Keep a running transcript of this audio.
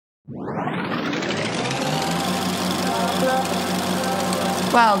Wild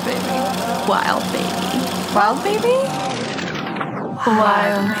baby. Wild baby. Wild baby?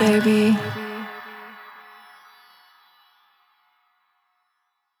 Wild baby.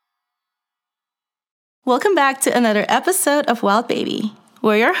 Welcome back to another episode of Wild Baby.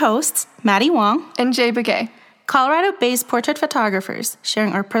 We're your hosts, Maddie Wong And Jay Begay. Colorado-based portrait photographers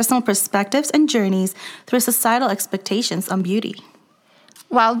sharing our personal perspectives and journeys through societal expectations on beauty.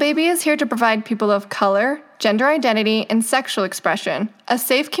 Wild Baby is here to provide people of color, gender identity, and sexual expression a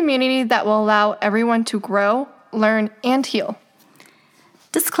safe community that will allow everyone to grow, learn, and heal.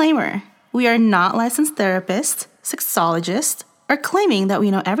 Disclaimer, we are not licensed therapists, sexologists, or claiming that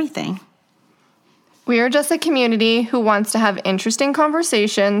we know everything. We are just a community who wants to have interesting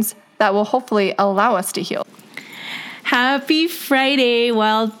conversations that will hopefully allow us to heal. Happy Friday,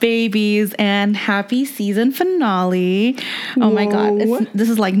 Wild Babies, and happy season finale. Oh my God, this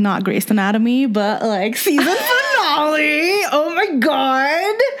is like not Grey's Anatomy, but like season finale. Oh my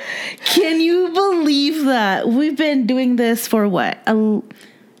God. Can you believe that? We've been doing this for what?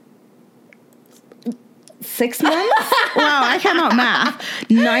 6 months? Wow, I cannot math.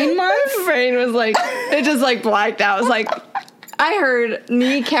 9 months? My brain was like, it just like blacked out. It was like, I heard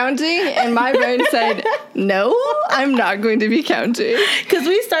me counting and my brain said, no, I'm not going to be counting. Because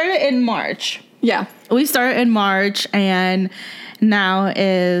we started in March. Yeah. We started in March and now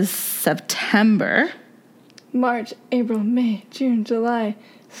is September. March, April, May, June, July,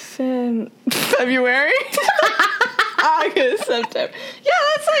 February. August, September. Yeah,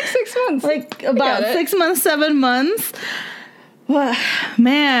 that's like 6 months. Like about 6 months, 7 months. Well,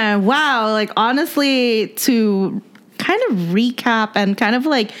 man, wow. Like honestly, to kind of recap and kind of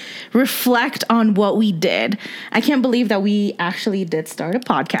like reflect on what we did. I can't believe that we actually did start a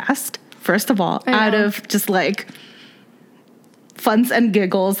podcast, first of all, out of just like funs and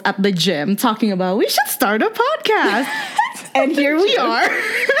giggles at the gym talking about we should start a podcast. And here we are.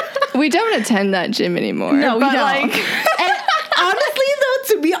 We don't attend that gym anymore. No, we don't. Like, and honestly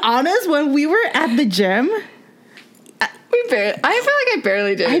though, to be honest, when we were at the gym, I feel like I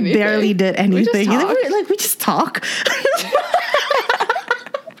barely did anything. I barely did anything. We just talk.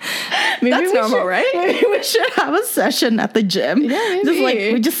 Maybe that's normal, right? Maybe we should have a session at the gym. Yeah, maybe. Just like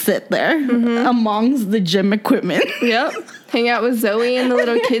we just sit there amongst the gym equipment. Yep. Hang out with Zoe in the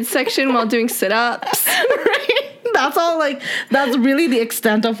little kids section while doing sit-ups. Right? That's all like, that's really the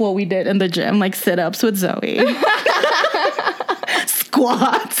extent of what we did in the gym. Like sit-ups with Zoe.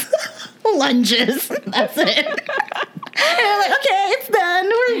 Squats. Lunges. That's it. And I'm like, okay, it's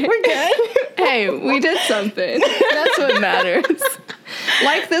done. We're good. Hey, we did something. That's what matters.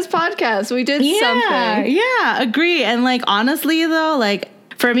 Like this podcast, we did something. Yeah, agree. And like, honestly though, like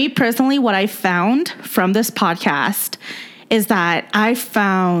for me personally, what I found from this podcast is that I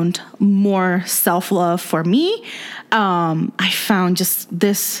found more self-love for me. I found just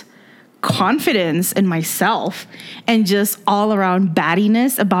this confidence in myself and just all around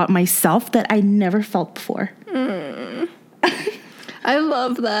baddiness about myself that I never felt before. I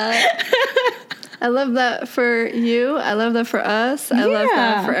love that. I love that for you. I love that for us. I love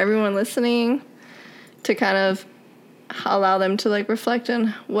that for everyone listening, to kind of allow them to like reflect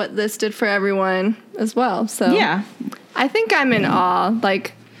on what this did for everyone as well. So yeah, I think I'm in awe.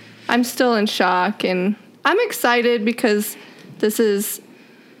 Like, I'm still in shock, and I'm excited because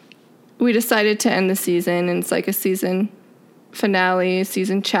we decided to end the season, and it's like a season finale,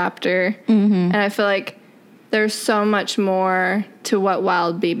 season chapter. And I feel like there's so much more to what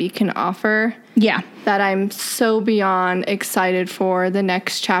Wild Baby can offer. Yeah. That I'm so beyond excited for the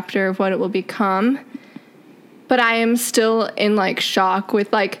next chapter of what it will become. But I am still in like shock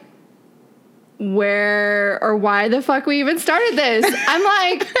with like where or why the fuck we even started this. I'm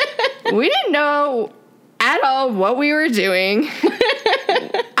like, we didn't know at all what we were doing.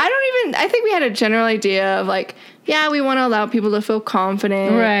 I think we had a general idea of like, yeah, we want to allow people to feel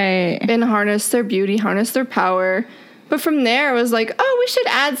confident. Right. And harness their beauty, harness their power. But from there, it was like, oh, we should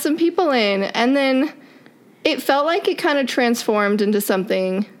add some people in. And then it felt like it kind of transformed into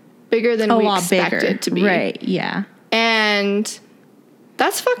something bigger than we expected it to be. Right, yeah. And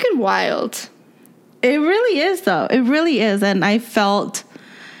that's fucking wild. It really is, though. It really is. And I felt,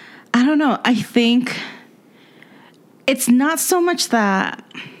 I don't know, I think it's not so much that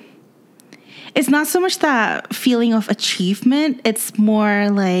feeling of achievement. It's more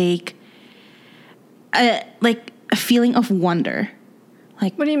like a feeling of wonder.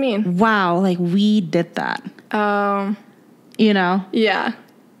 Like, what do you mean? Wow, like we did that. You know? Yeah.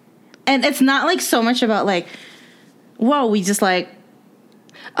 And it's not like so much about like, whoa, we just like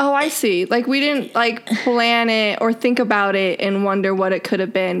Oh, I see. Like, we didn't, like, plan it or think about it and wonder what it could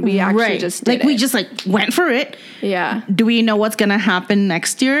have been. We actually just did it. We just, like, went for it. Yeah. Do we know what's going to happen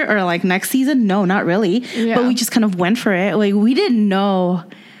next year or, like, next season? No, not really. Yeah. But we just kind of went for it. Like, we didn't know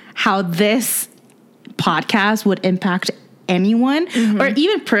how this podcast would impact anyone or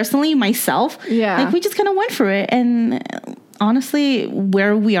even personally myself. Yeah. Like, we just kind of went for it. And honestly,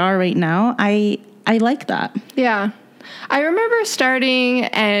 where we are right now, I like that. Yeah. I remember starting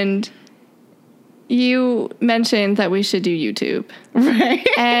and you mentioned that we should do YouTube. Right.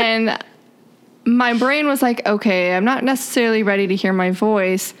 And my brain was like, okay, I'm not necessarily ready to hear my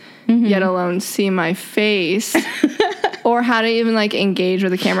voice, yet alone see my face or how to even like engage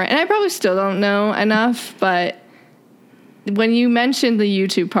with the camera. And I probably still don't know enough, but when you mentioned the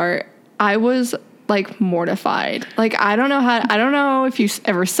YouTube part, I was like mortified. Like, I don't know if you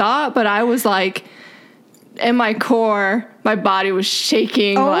ever saw it, but I was like, in my core, my body was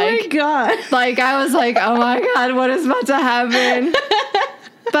shaking. Oh like, my God. Like, I was like, oh my God, what is about to happen?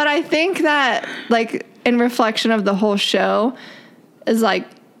 But I think that, like, in reflection of the whole show, is like,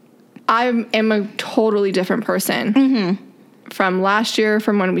 I am a totally different person from last year,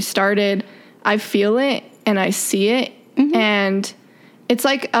 from when we started. I feel it and I see it. And it's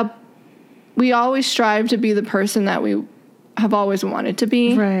like we always strive to be the person that we have always wanted to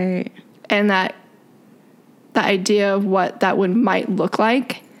be. Right. And that the idea of what that might look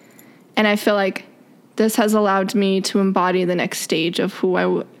like. And I feel like this has allowed me to embody the next stage of who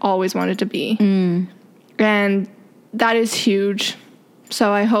I always wanted to be. And that is huge.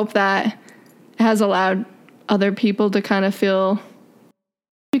 So I hope that it has allowed other people to kind of feel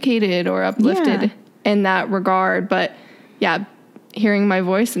educated or uplifted in that regard. But yeah, hearing my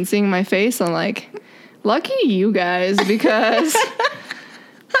voice and seeing my face, I'm like, lucky you guys, because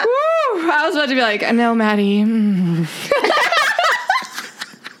I was about to be like, no, Maddie.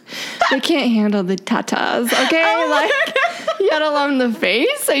 They can't handle the tatas, okay? Oh, like, yet alone the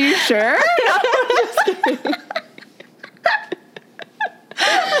face? Are you sure? No, I'm just kidding.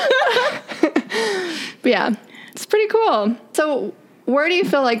 But yeah, it's pretty cool. So where do you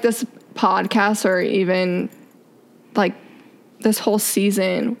feel like this podcast, or even like this whole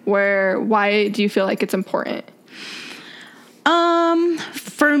season, why do you feel like it's important?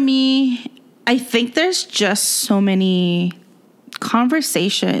 For me, I think there's just so many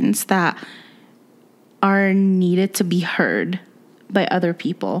conversations that are needed to be heard by other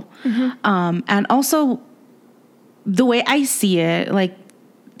people. And also the way I see it, like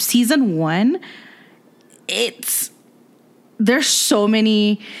season 1, there's so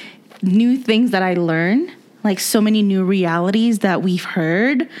many new things that I learned, like so many new realities that we've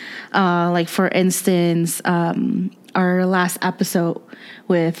heard. Like for instance, our last episode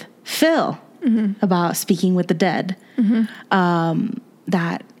with Phil about speaking with the dead,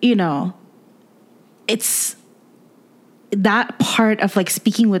 that, you know, it's that part of like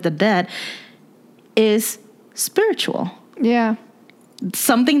speaking with the dead is spiritual. Yeah.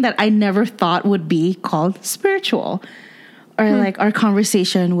 Something that I never thought would be called spiritual. Or like our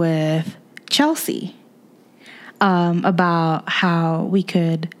conversation with Chelsea about how we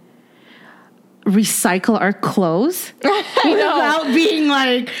could recycle our clothes without being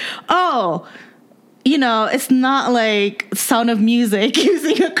like, oh, you know, it's not like Sound of Music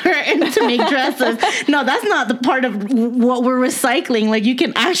using a curtain to make dresses. No, that's not the part of what we're recycling. Like, you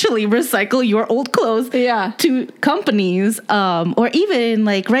can actually recycle your old clothes to companies. Or even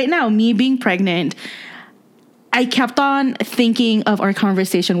like right now, me being pregnant, I kept on thinking of our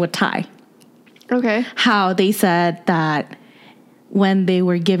conversation with Ty. Okay. How they said that when they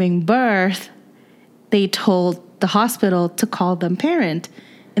were giving birth, they told the hospital to call them parent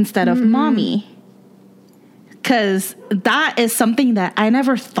instead of mommy. Because that is something that I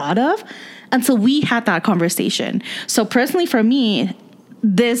never thought of until we had that conversation. So personally for me,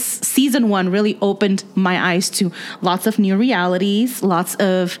 this season 1 really opened my eyes to lots of new realities, lots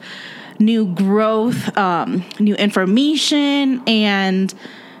of new growth, new information, and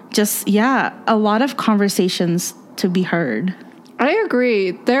just, a lot of conversations to be heard. I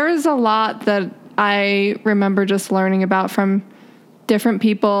agree. There is a lot that I remember just learning about from different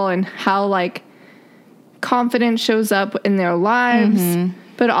people and how, like, confidence shows up in their lives,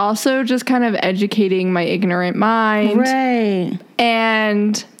 but also just kind of educating my ignorant mind. Right.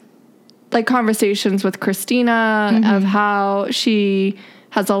 And, like, conversations with Christina of how she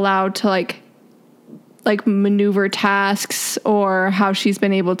has allowed to like maneuver tasks, or how she's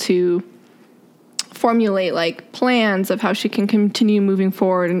been able to formulate like plans of how she can continue moving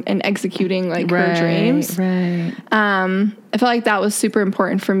forward and executing like her dreams. Right. I felt like that was super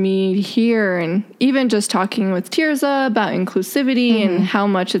important for me to hear, and even just talking with Tirza about inclusivity and how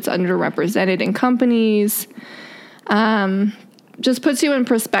much it's underrepresented in companies, just puts you in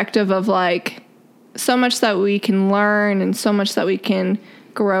perspective of like so much that we can learn and so much that we can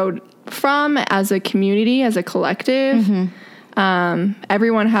grow from as a community, as a collective.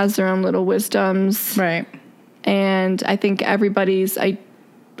 Everyone has their own little wisdoms. Right. And I think everybody's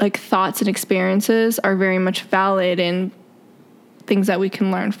like thoughts and experiences are very much valid and things that we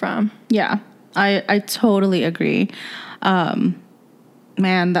can learn from. Yeah, I totally agree. Honestly,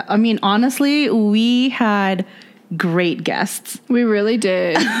 we had great guests. We really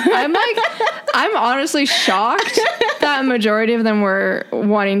did. I'm honestly shocked that majority of them were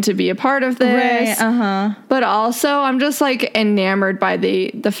wanting to be a part of this. Right, But also I'm just like enamored by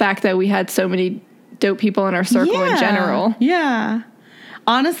the fact that we had so many dope people in our circle in general. Yeah.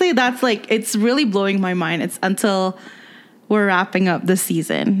 Honestly, that's like, it's really blowing my mind. It's until we're wrapping up the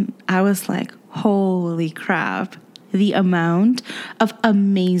season, I was like, holy crap. The amount of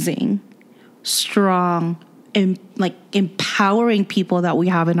amazing, strong, and like empowering people that we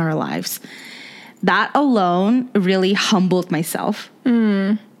have in our lives. That alone really humbled myself.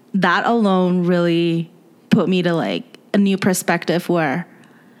 That alone really put me to like a new perspective where,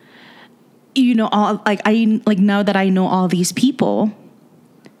 you know, now that I know all these people,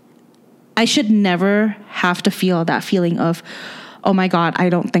 I should never have to feel that feeling of, oh my God, I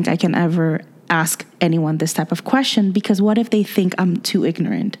don't think I can ever ask anyone this type of question, because what if they think I'm too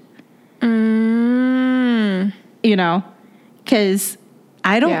ignorant? You know, because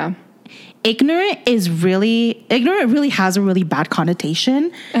I don't. Yeah. Ignorant really has a really bad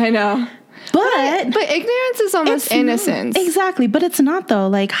connotation. I know. But ignorance is almost innocence. Exactly. But it's not though.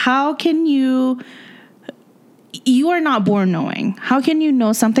 Like, how can you are not born knowing. How can you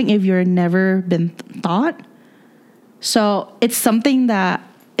know something if you're never been taught? So it's something that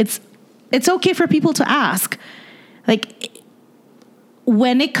it's okay for people to ask. Like,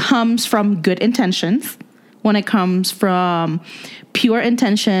 when it comes from good intentions, when it comes from pure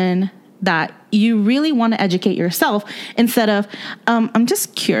intention that you really want to educate yourself, instead of, I'm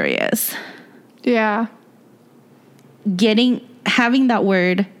just curious. Yeah. Having that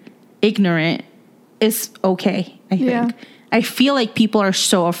word ignorant is okay, I think. Yeah. I feel like people are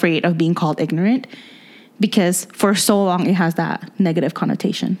so afraid of being called ignorant because for so long it has that negative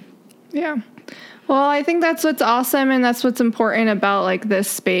connotation. Yeah. Well, I think that's what's awesome, and that's what's important about like this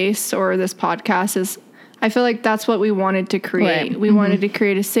space or this podcast is I feel like that's what we wanted to create. Right. We wanted to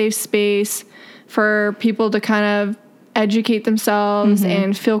create a safe space for people to kind of educate themselves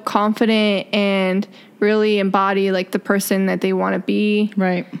and feel confident and really embody like the person that they want to be.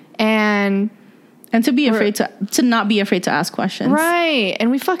 Right. And to be afraid to not be afraid to ask questions. Right. And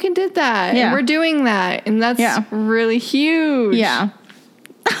we fucking did that. Yeah. And we're doing that. And that's really huge. Yeah.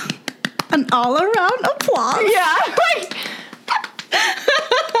 An all around applause. Yeah.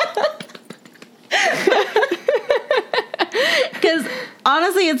 Because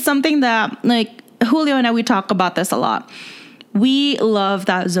honestly, it's something that like Julio and I, we talk about this a lot. We love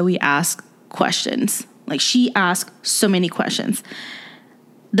that Zoe asks questions. Like, she asks so many questions.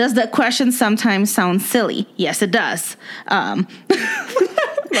 Does that question sometimes sound silly? Yes, it does. Like,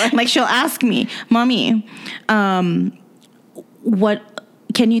 she'll ask me, Mommy, what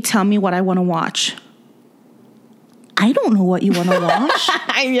can you tell me what I want to watch? I don't know what you want to watch.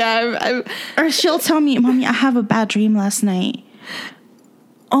 Yeah. Or she'll tell me, Mommy, I have a bad dream last night.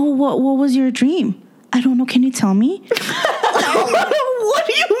 Oh, what was your dream? I don't know. Can you tell me? What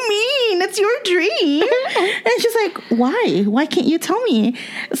do you mean? It's your dream. And she's like, why? Why can't you tell me?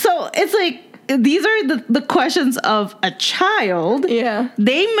 So it's like, these are the questions of a child. Yeah.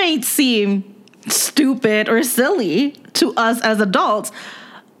 They might seem stupid or silly to us as adults,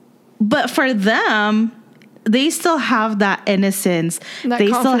 but for them, they still have that innocence. They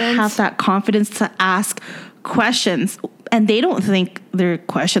still have that confidence to ask questions, and they don't think their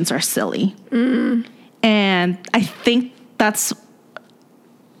questions are silly. And I think that's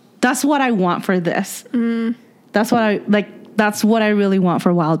what I want for this. That's what I like. That's what I really want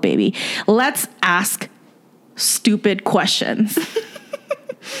for Wild Baby. Let's ask stupid questions.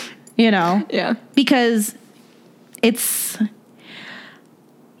 You know? Yeah. Because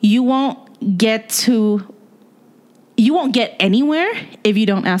you won't get anywhere if you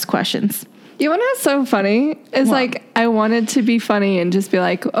don't ask questions. You know what's so funny? It's like, I wanted to be funny and just be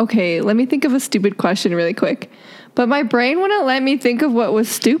like, okay, let me think of a stupid question really quick. But my brain wouldn't let me think of what was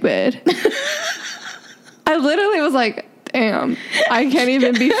stupid. I literally was like, damn, I can't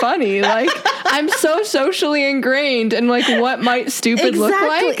even be funny. Like, I'm so socially ingrained in like what might stupid look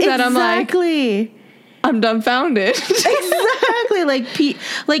like that I'm like, I'm dumbfounded. Exactly.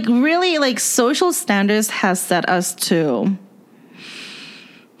 Like really, like social standards has set us to,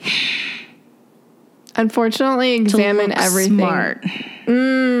 unfortunately, examine everything. Smart.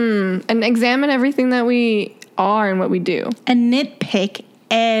 And examine everything that we are and what we do. And nitpick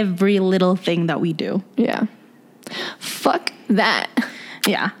every little thing that we do. Yeah. Fuck that.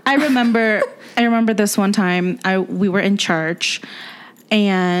 Yeah. I remember this one time we were in church,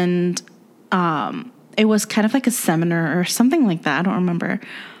 and it was kind of like a seminar or something like that. I don't remember.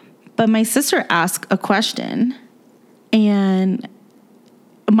 But my sister asked a question, and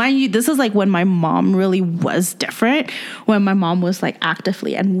mind you, this is like when my mom really was different, when my mom was like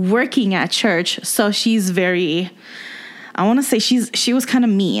actively and working at church. So she's very, I want to say she was kind of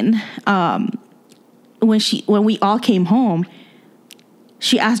mean. When we all came home,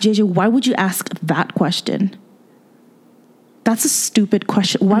 she asked JJ, why would you ask that question? That's a stupid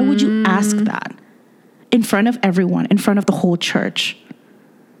question. Why would you ask that in front of everyone, in front of the whole church?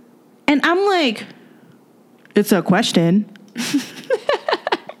 And I'm like, it's a question.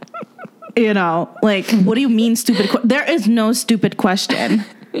 You know, like, what do you mean stupid? There is no stupid question.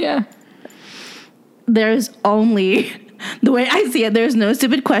 Yeah. There's only, the way I see it, there's no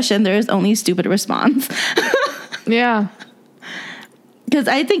stupid question. There is only stupid response. Yeah. Because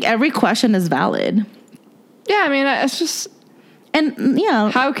I think every question is valid. Yeah, I mean, it's just... And,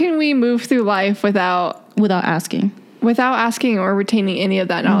 yeah. How can we move through life without asking? Without asking or retaining any of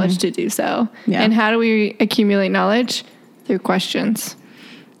that knowledge to do so. Yeah. And how do we accumulate knowledge? Through questions.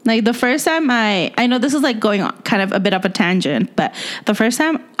 Like the first time I know this is like going on kind of a bit of a tangent, but the first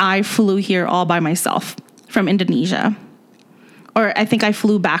time I flew here all by myself from Indonesia, or I think I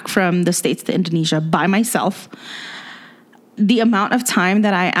flew back from the States to Indonesia by myself, the amount of time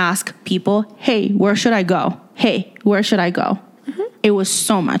that I ask people, hey, where should I go? Hey, where should I go? Mm-hmm. It was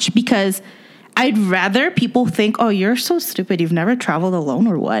so much, because I'd rather people think, oh, you're so stupid, you've never traveled alone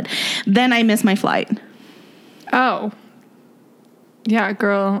or what, then I miss my flight. Oh. Yeah,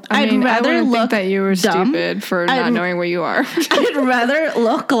 girl. I mean, rather I wouldn't think that you were dumb. Stupid for not knowing where you are. I'd rather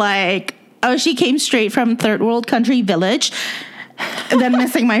look like, oh, she came straight from third world country village, than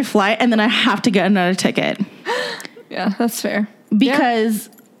missing my flight, and then I have to get another ticket. Yeah, that's fair.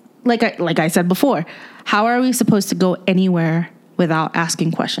 Because, like I said before, how are we supposed to go anywhere without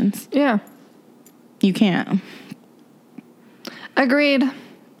asking questions? Yeah. You can't. Agreed.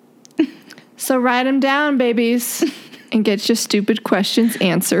 So write them down, babies. And get your stupid questions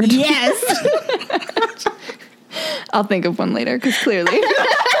answered. Yes. I'll think of one later, because clearly.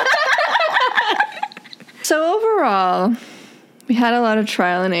 So overall, we had a lot of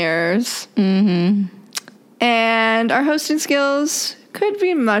trial and errors. Mm-hmm. And our hosting skills could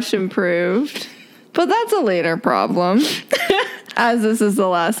be much improved. But that's a later problem. As this is the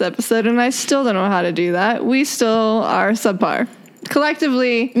last episode, and I still don't know how to do that. We still are subpar.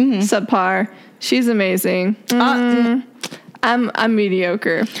 Collectively, subpar. She's amazing. I'm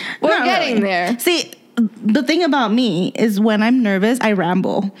mediocre. We're getting there. See, the thing about me is when I'm nervous, I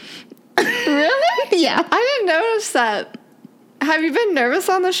ramble. Really? Yeah. I didn't notice that. Have you been nervous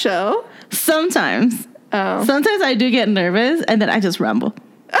on the show? Sometimes. Oh. Sometimes I do get nervous, and then I just ramble.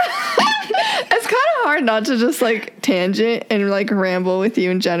 It's kind of hard not to just like tangent and like ramble with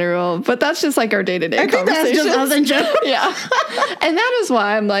you in general, but that's just like our day-to-day conversation. That's just us in general. Yeah. And that is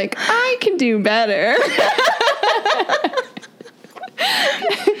why I'm like, I can do better.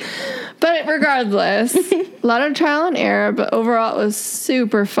 But regardless, a lot of trial and error, but overall it was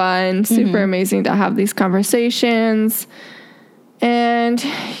super fun, super amazing to have these conversations. And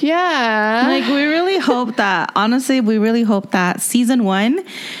yeah, like we really hope that season 1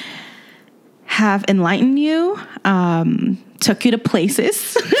 have enlightened you, took you to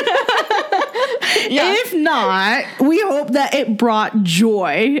places. Yeah. If not, we hope that it brought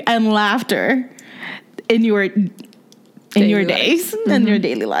joy and laughter in your days, in your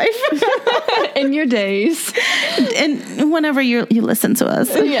daily life, in your days, and whenever you listen to us.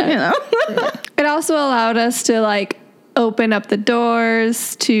 Yeah. You know, it also allowed us to like open up the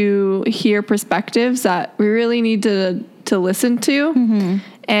doors to hear perspectives that we really need to listen to,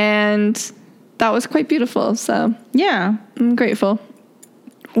 and that was quite beautiful. So yeah, I'm grateful.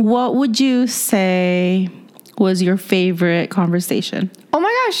 What would you say was your favorite conversation? Oh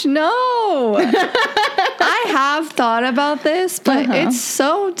my gosh, no. I have thought about this, but it's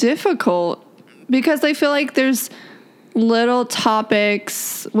so difficult because I feel like there's little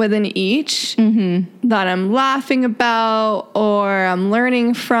topics within each that I'm laughing about or I'm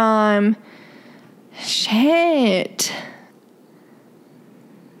learning from. Shit.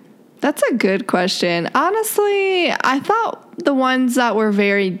 That's a good question. Honestly, I thought the ones that were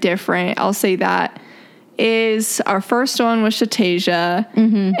very different, I'll say that, is our first one was Shatasia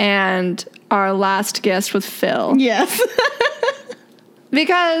and our last guest with Phil. Yes.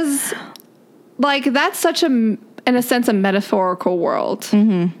 Because, like, that's such in a sense, a metaphorical world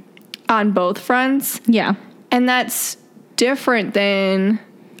on both fronts. Yeah. And that's different than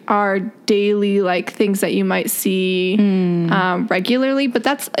our daily, like, things that you might see regularly. But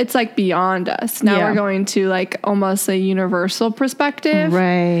it's, like, beyond us. Now we're going to, like, almost a universal perspective.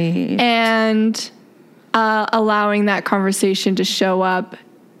 Right. And allowing that conversation to show up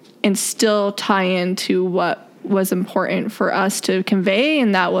and still tie into what was important for us to convey.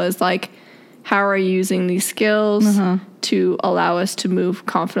 And that was, like, how are you using these skills to allow us to move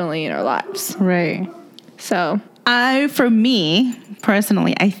confidently in our lives? Right. So for me,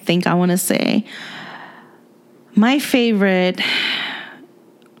 personally, I think I want to say my favorite,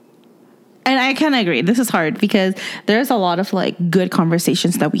 and I kind of agree, this is hard because there's a lot of like good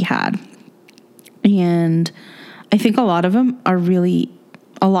conversations that we had. And I think a lot of them are really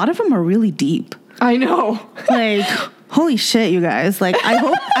deep. I know. Like, holy shit, you guys. Like, I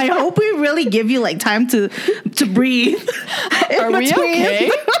hope we really give you like time to breathe. Are we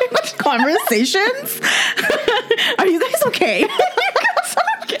okay? Conversations? Are you guys okay?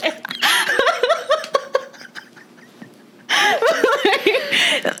 Okay.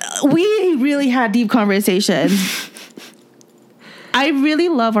 We really had deep conversations. I really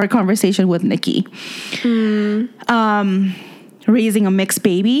love our conversation with Nikki. Raising a mixed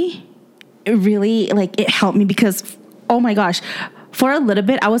baby, it really, like, it helped me because, oh my gosh, for a little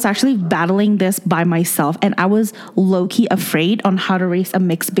bit, I was actually battling this by myself, and I was low-key afraid on how to raise a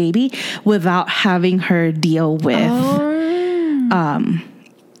mixed baby without having her deal with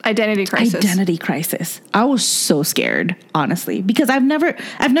identity crisis. I was so scared, honestly, because I've never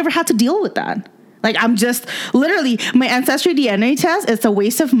had to deal with that. Like, I'm just literally, my ancestry DNA test is a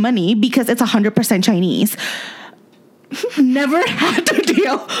waste of money because it's 100% Chinese. Never had to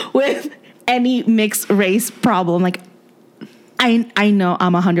deal with any mixed race problem. Like, I know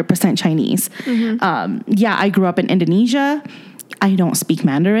I'm 100% Chinese. Yeah, I grew up in Indonesia. I don't speak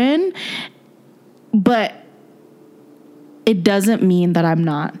Mandarin, but it doesn't mean that I'm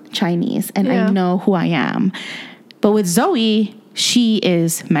not Chinese, and I know who I am. But with Zoe, she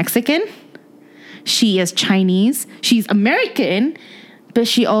is Mexican. She is Chinese. She's American, but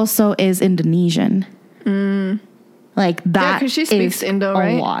she also is Indonesian. Like that. Yeah, because she speaks Indo,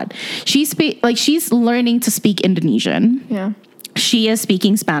 right? A lot. She's learning to speak Indonesian. Yeah. She is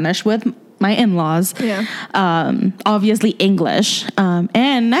speaking Spanish with my in-laws. Yeah. Obviously English.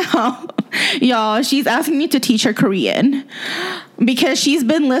 And now, y'all, she's asking me to teach her Korean because she's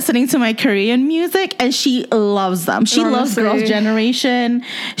been listening to my Korean music and she loves them. She loves Girls' Generation.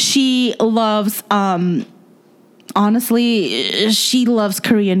 She loves, honestly, she loves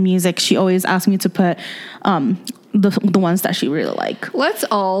Korean music. She always asks me to put, the ones that she really like. Let's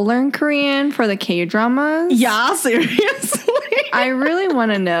all learn Korean for the K-dramas. Yeah, seriously. I really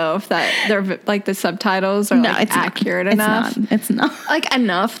want to know if they're like the subtitles are like accurate enough. It's not. Like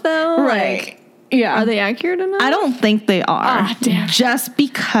enough though? Right. Like, yeah. Are they accurate enough? I don't think they are. Ah, damn. Just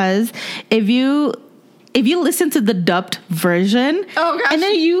because if you listen to the dubbed version and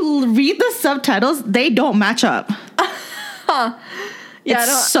then you read the subtitles, they don't match up. Yeah,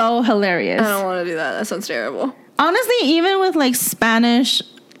 it's so hilarious. I don't want to do that. That sounds terrible. Honestly, even with like Spanish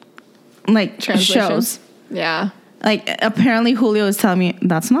like shows. Yeah. Like apparently Julio is telling me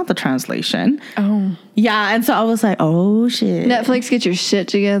that's not the translation. Oh. Yeah, and so I was like, oh shit. Netflix, get your shit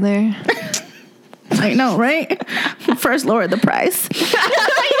together. I know, right? First lower the price. Yeah,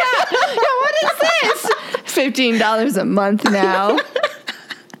 what is this? $15 a month now.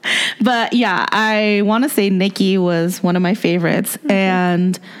 But yeah, I want to say Nikki was one of my favorites,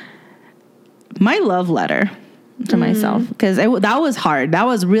 and my love letter to myself, because that was hard. That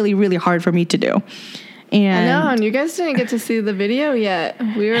was really, really hard for me to do. And I know, and you guys didn't get to see the video yet.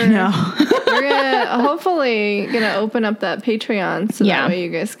 We're hopefully gonna open up that Patreon so that way you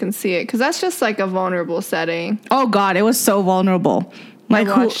guys can see it, because that's just like a vulnerable setting. Oh God, it was so vulnerable. Like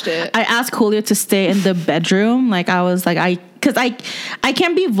I watched it. I asked Julio to stay in the bedroom. Like I was like, because I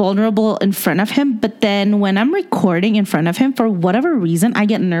can't be vulnerable in front of him, but then when I'm recording in front of him, for whatever reason, I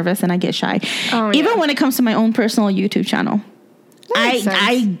get nervous and I get shy. Even when it comes to my own personal YouTube channel,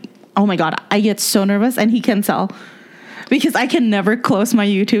 oh my God, I get so nervous, and he can tell because I can never close my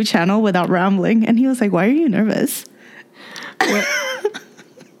YouTube channel without rambling. And he was like, "Why are you nervous?"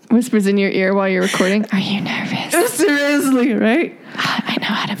 Whispers in your ear while you're recording. Are you nervous? Seriously, right? I know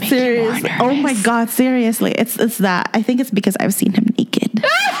how to make you more nervous. Oh my God, seriously. It's that. I think it's because I've seen him naked.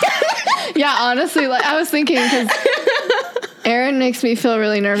 Yeah, honestly, like I was thinking because Erin makes me feel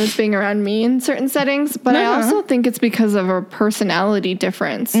really nervous being around me in certain settings, but I also think it's because of our personality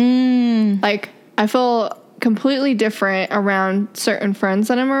difference. Like, I feel completely different around certain friends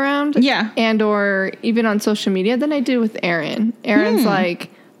that I'm around. Yeah. And or even on social media than I do with Erin. Erin's like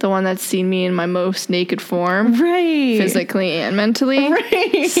the one that's seen me in my most naked form. Right. Physically and mentally.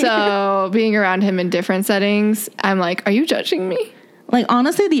 Right. So being around him in different settings, I'm like, are you judging me? Like,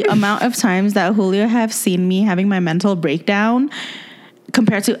 honestly, the amount of times that Julio have seen me having my mental breakdown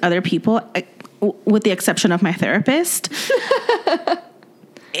compared to other people, with the exception of my therapist,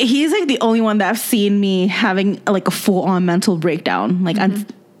 he's like the only one that I've seen me having like a full-on mental breakdown, like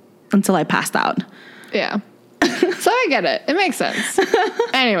until I passed out. Yeah. So I get it. It makes sense.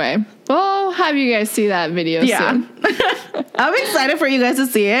 Anyway, we'll have you guys see that video soon. I'm excited for you guys to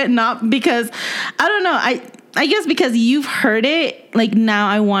see it. Not because, I don't know, I guess because you've heard it, like now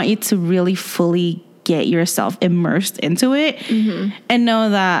I want you to really fully get yourself immersed into it and know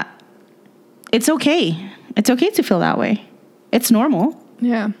that it's okay. It's okay to feel that way. It's normal.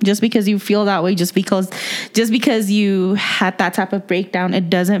 Yeah. Just because you feel that way, just because you had that type of breakdown, it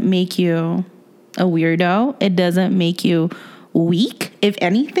doesn't make you a weirdo. It doesn't make you weak. If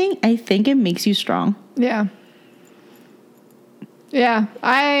anything, I think it makes you strong. Yeah. Yeah.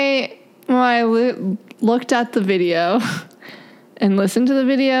 When I looked at the video and listened to the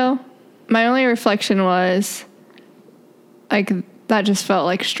video, my only reflection was like that just felt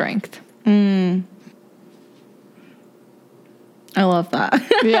like strength. I love that.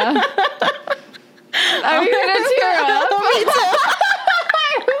 Yeah. Are you gonna tear up? Me too.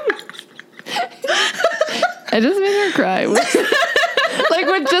 I just made her cry like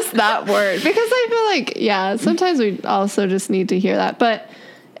with just that word, because I feel like, yeah, sometimes we also just need to hear that, but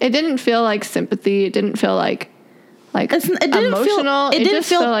it didn't feel like sympathy. It didn't feel like it didn't emotional. It didn't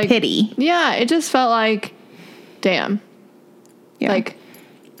feel like pity. Yeah, it just felt like, damn. Yeah. Like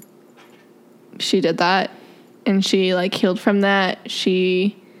she did that and she like healed from that.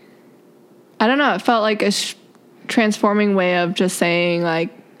 I don't know, it felt like a transforming way of just saying like,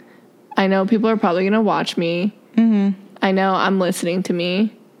 I know people are probably going to watch me. I know I'm listening to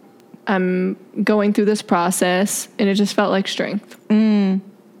me. I'm going through this process, and it just felt like strength.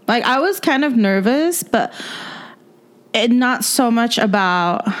 Like, I was kind of nervous, but not so much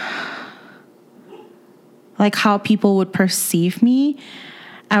about like how people would perceive me.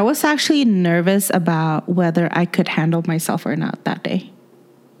 I was actually nervous about whether I could handle myself or not that day.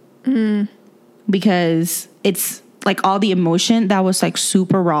 Because it's like all the emotion that was like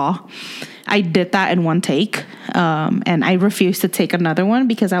super raw. I did that in one take, and I refused to take another one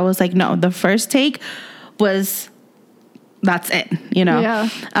because I was like, no, the first take was, that's it, you know? Yeah.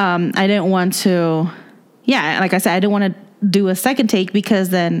 I didn't want to, like I said, I didn't want to do a second take because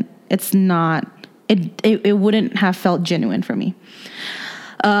then it's not, it wouldn't have felt genuine for me.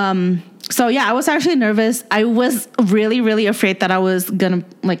 So yeah, I was actually nervous. I was really, really afraid that I was gonna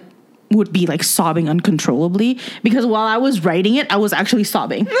would be like sobbing uncontrollably, because while I was writing it, I was actually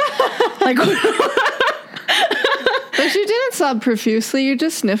sobbing. Like, but you didn't sob profusely. You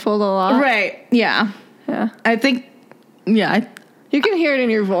just sniffled a lot. Right. Yeah. Yeah. I think, yeah. You can hear it in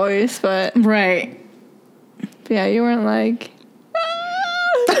your voice, but. Right. Yeah, you weren't like.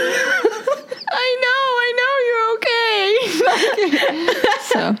 I know, you're okay.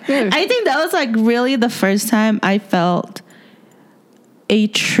 So. I think that was like really the first time I felt a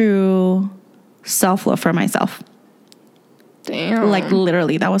true self-love for myself. Damn. Like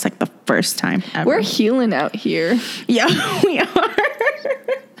literally, that was like the first time ever. We're healing out here. Yeah, we are.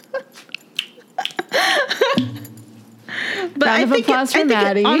 But Round of applause for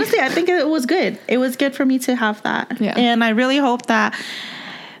Maddie. Honestly, I think it was good. It was good for me to have that. Yeah. And I really hope that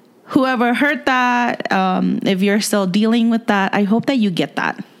whoever heard that, if you're still dealing with that, I hope that you get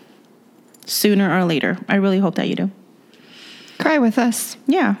that sooner or later. I really hope that you do. Cry with us.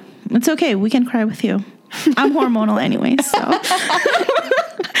 Yeah, it's okay. We can cry with you. I'm hormonal anyway, so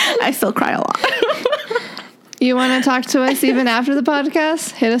I still cry a lot. You want to talk to us even after the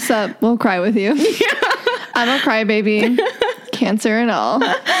podcast? Hit us up. We'll cry with you. Yeah. I'm a crybaby. Cancer and all.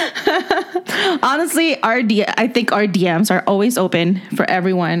 Honestly, I think our DMs are always open for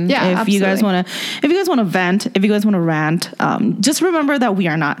everyone. Yeah, if absolutely. you guys want to vent, if you guys want to rant, just remember that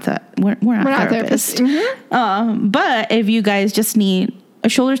we're not therapists. Mm-hmm. But if you guys just need a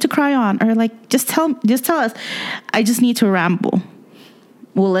shoulder to cry on, or like just tell us, I just need to ramble,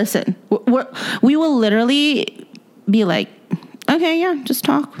 we'll listen. We will literally be like, okay, yeah, just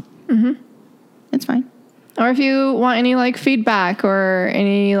talk. It's fine. Or if you want any like feedback or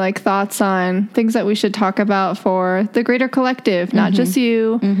any like thoughts on things that we should talk about for the greater collective, not just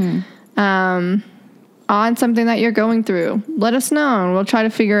you, on something that you're going through. Let us know, and we'll try to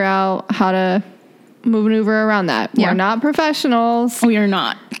figure out how to maneuver around that. Yeah. We're not professionals. We are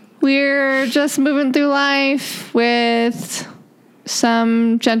not. We're just moving through life with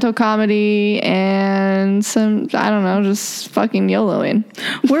some gentle comedy and some, I don't know, just fucking YOLOing.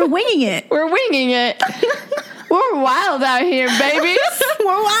 We're winging it. We're winging it. We're wild out here, babies.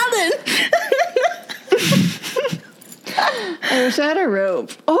 We're wildin'. I wish I had a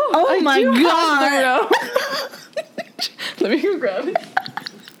rope. Oh my God. Have the rope. Let me go grab it.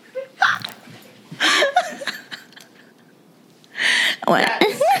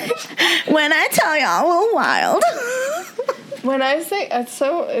 When I tell y'all we're wild. When I say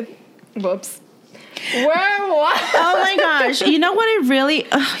whoops. We're wild. Oh my gosh. You know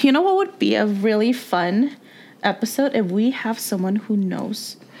what would be a really fun episode if we have someone who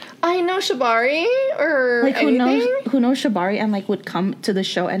knows. I know Shibari or Like anything. who knows Shibari and like would come to the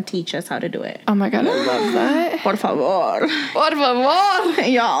show and teach us how to do it. Oh my God, I love that. Por favor. Por favor.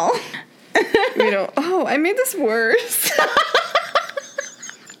 Y'all. We don't. Oh, I made this worse.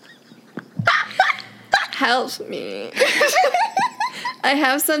 Help me. I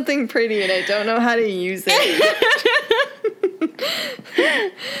have something pretty and I don't know how to use it.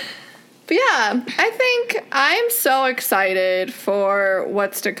 But yeah, I think I'm so excited for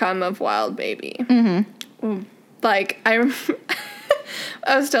what's to come of Wild Baby. Mm-hmm. Like, I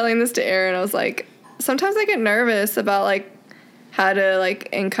was telling this to Aaron. I was like, sometimes I get nervous about, like, how to, like,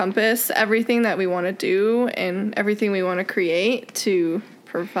 encompass everything that we want to do and everything we want to create to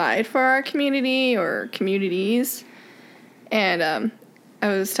provide for our community or communities. And I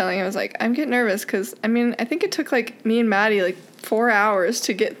was like, I'm getting nervous because, I mean, I think it took, like, me and Maddie, like, 4 hours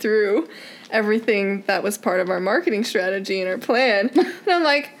to get through everything that was part of our marketing strategy and our plan. And I'm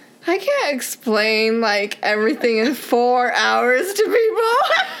like, I can't explain, like, everything in 4 hours to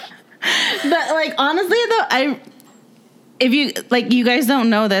people. But, like, honestly, though, if you, like, you guys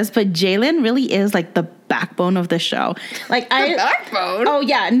don't know this, but Jalen really is, like, the backbone of the show. Like, Backbone? Oh,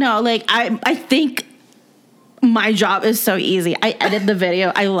 yeah, no, like, I think my job is so easy. I edit the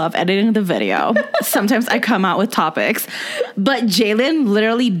video. I love editing the video. Sometimes I come out with topics. But Jalen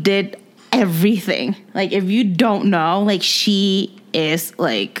literally did everything. Like, if you don't know, like, she is,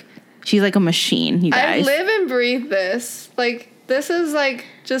 like, she's like a machine, you guys. I live and breathe this. Like, this is, like,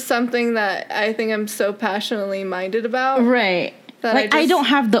 just something that I think I'm so passionately minded about. Right. Like, I don't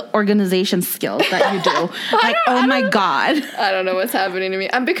have the organization skills that you do. Like, oh my God. I don't know what's happening to me.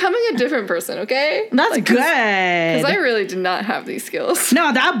 I'm becoming a different person, okay? That's like, good. Because I really did not have these skills.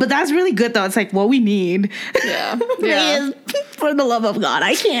 No, but that's really good, though. It's like what we need. Yeah. Yeah. For the love of God,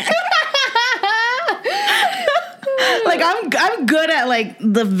 I can't. Like, I'm good at, like,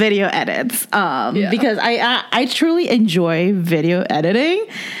 the video edits. Because I truly enjoy video editing.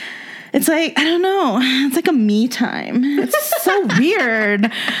 It's like, I don't know. It's like a me time. It's so weird.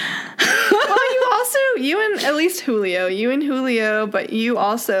 Well, you and at least Julio, but you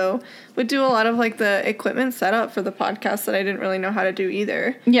also would do a lot of, like, the equipment setup for the podcast that I didn't really know how to do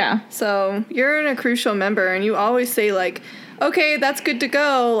either. Yeah. So you're a crucial member, and you always say, like, okay, that's good to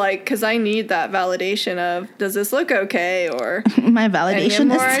go, like, because I need that validation of, does this look okay, or... My validation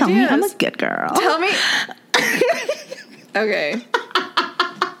is tell me I'm a good girl. Tell me... Okay.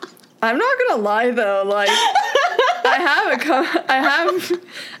 I'm not gonna lie though, like I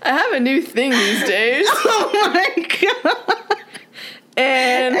have a new thing these days. Oh my God.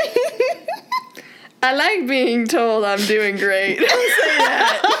 And I like being told I'm doing great. I'll say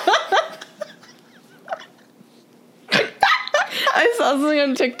that. I saw something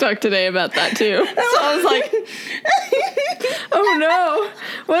on TikTok today about that too. So I was like, oh no,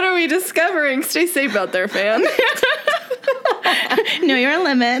 what are we discovering? Stay safe out there, fam. Know your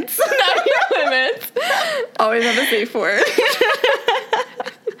limits. Know your limits. Always have a safe word.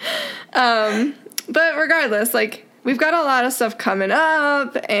 But regardless, like, we've got a lot of stuff coming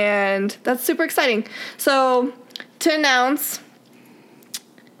up, and that's super exciting. So, to announce,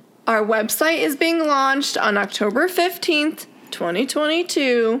 our website is being launched on October 15th,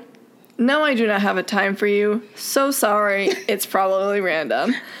 2022. No, I do not have a time for you. So sorry. It's probably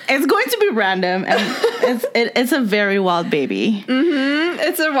random. It's going to be random, and it's a very wild baby. Mm-hmm.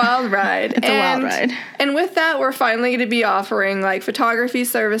 It's a wild ride. It's a wild ride. And with that, we're finally going to be offering, like, photography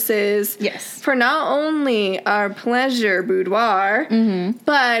services. Yes. For not only our pleasure boudoir,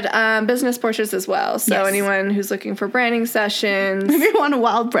 but business portraits as well. So yes. Anyone who's looking for branding sessions. If you want a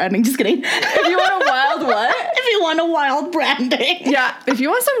wild branding, just kidding. If you want a wild what? If you want a wild branding. Yeah. If you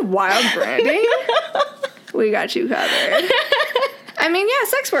want some wild branding, we got you covered. I mean, yeah,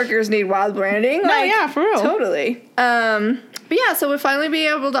 sex workers need wild branding. No, yeah, for real. Totally. But yeah, so we'll finally be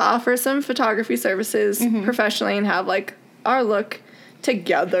able to offer some photography services professionally and have, like, our look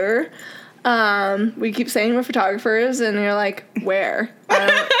together. We keep saying we're photographers, and you're like, where?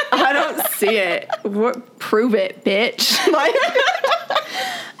 I don't see it. Prove it, bitch. Like,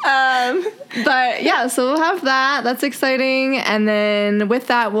 but yeah, so we'll have that. That's exciting. And then with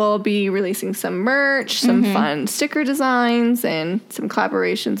that, we'll be releasing some merch, some fun sticker designs, and some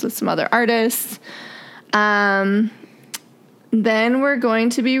collaborations with some other artists. Then we're going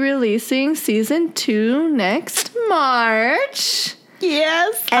to be releasing season 2 next March.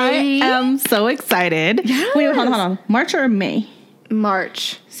 Yes, I am so excited. Yes. Wait, hold on. March or May?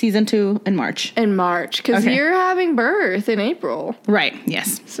 March. Season 2 in March. In March, because you're having birth in April. Right,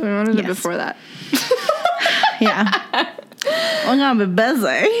 yes. So we wanted it before that. Yeah. We're going to be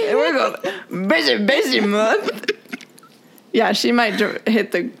busy. We're going busy month. Yeah, she might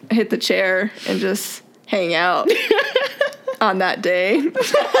hit the chair and just hang out on that day.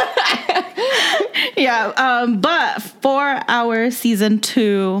 Yeah, but for our season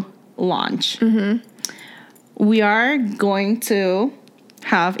 2 launch, we are going to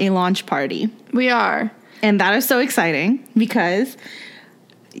have a launch party. We are. And that is so exciting because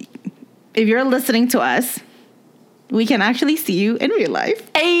if you're listening to us, we can actually see you in real life.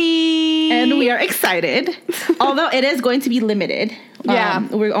 Hey! And we are excited. Although it is going to be limited. Yeah.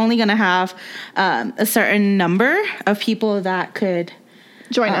 We're only going to have a certain number of people that could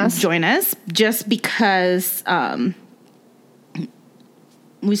join us just because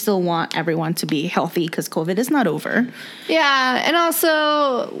we still want everyone to be healthy because COVID is not over. Yeah, and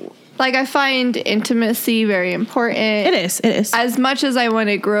also, like, I find intimacy very important. It is. As much as I want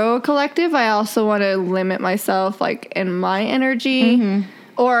to grow a collective, I also want to limit myself, like, in my energy.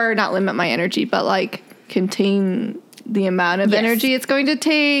 Or not limit my energy, but, like, contain the amount of energy it's going to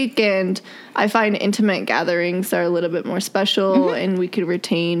take. And I find intimate gatherings are a little bit more special and we could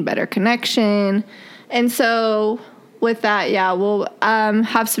retain better connection. And so with that, we'll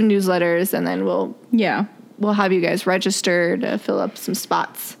have some newsletters and then we'll have you guys register to fill up some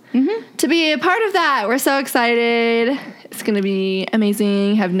spots to be a part of that. We're so excited. It's going to be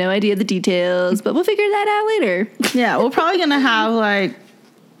amazing. Have no idea the details, but we'll figure that out later. Yeah, we're probably going to have like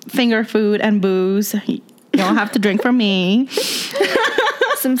finger food and booze. You don't have to drink from me.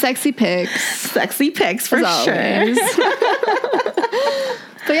 Some sexy pics. Sexy pics for sure.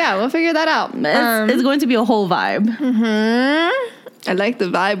 But yeah, we'll figure that out. It's going to be a whole vibe. I like the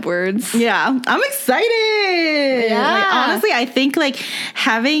vibe words. Yeah, I'm excited. Yeah. Like, honestly, I think like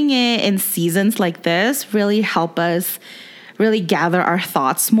having it in seasons like this really help us really gather our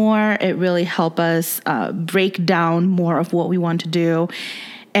thoughts more. It really help us break down more of what we want to do.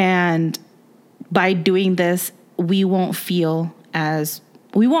 And by doing this, we won't feel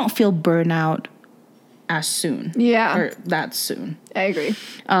burnout as soon. Yeah. Or that soon. I agree.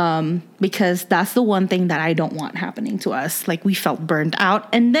 Because that's the one thing that I don't want happening to us. Like, we felt burned out.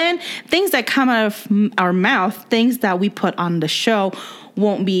 And then things that come out of our mouth, things that we put on the show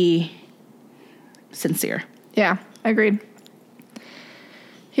won't be sincere. Yeah, agreed.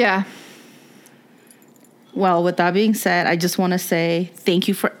 Yeah. Well, with that being said, I just want to say thank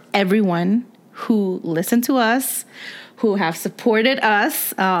you for everyone who listened to us, who have supported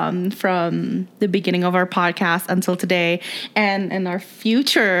us from the beginning of our podcast until today and in our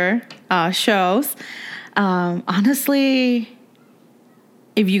future shows. Honestly,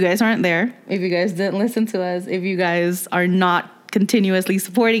 if you guys aren't there, if you guys didn't listen to us, if you guys are not continuously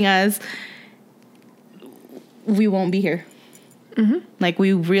supporting us, we won't be here. Like,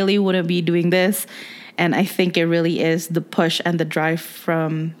 we really wouldn't be doing this. And I think it really is the push and the drive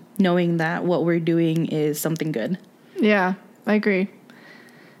from knowing that what we're doing is something good. Yeah, I agree.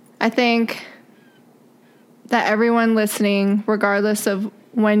 I think that everyone listening, regardless of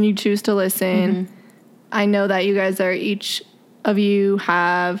when you choose to listen, I know that you guys each of you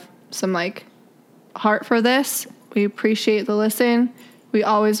have some like heart for this. We appreciate the listen. We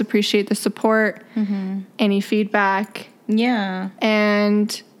always appreciate the support, any feedback. Yeah.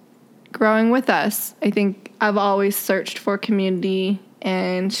 And growing with us. I think I've always searched for community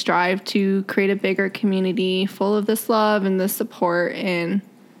and strive to create a bigger community full of this love and this support. And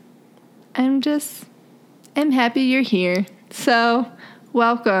I'm happy you're here. So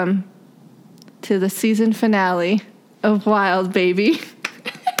welcome to the season finale of Wild Baby.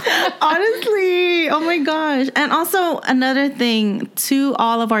 Honestly, oh my gosh. And also another thing to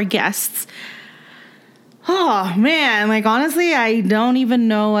all of our guests. Oh man, like honestly, I don't even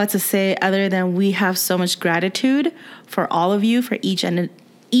know what to say other than we have so much gratitude for all of you, for each and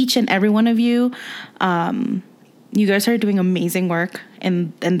every one of you. You guys are doing amazing work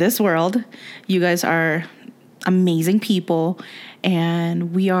in this world. You guys are amazing people,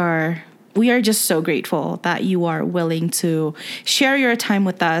 and we are just so grateful that you are willing to share your time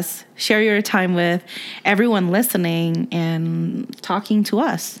with us, share your time with everyone listening and talking to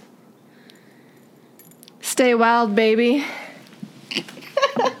us. Stay wild, baby.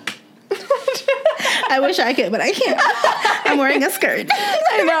 I wish I could, but I can't. I'm wearing a skirt.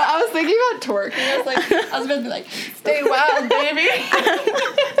 I know. I was thinking about twerking. I was about to be like, stay wild, baby.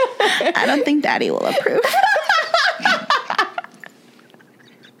 I don't think Daddy will approve.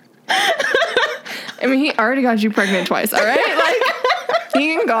 I mean, he already got you pregnant twice, all right? Like,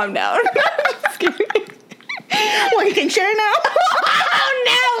 he can calm down. Just kidding. Well, you can share now. Oh,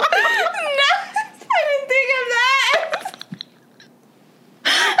 no. No. I didn't think of that.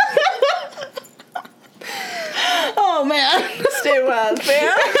 Oh, man. Stay wild,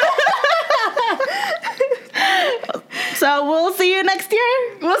 fam. So we'll see you next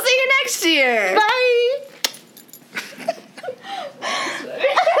year. We'll see you next year. Bye.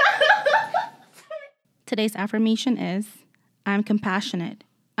 Today's affirmation is, I am compassionate.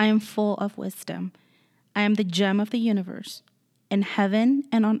 I am full of wisdom. I am the gem of the universe. In heaven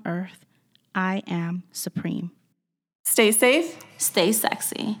and on earth, I am supreme. Stay safe. Stay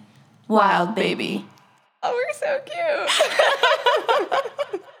sexy. Wild baby. Oh, we're so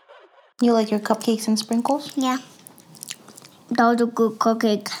cute. You like your cupcakes and sprinkles? Yeah. That was a good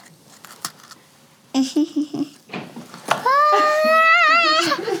cupcake.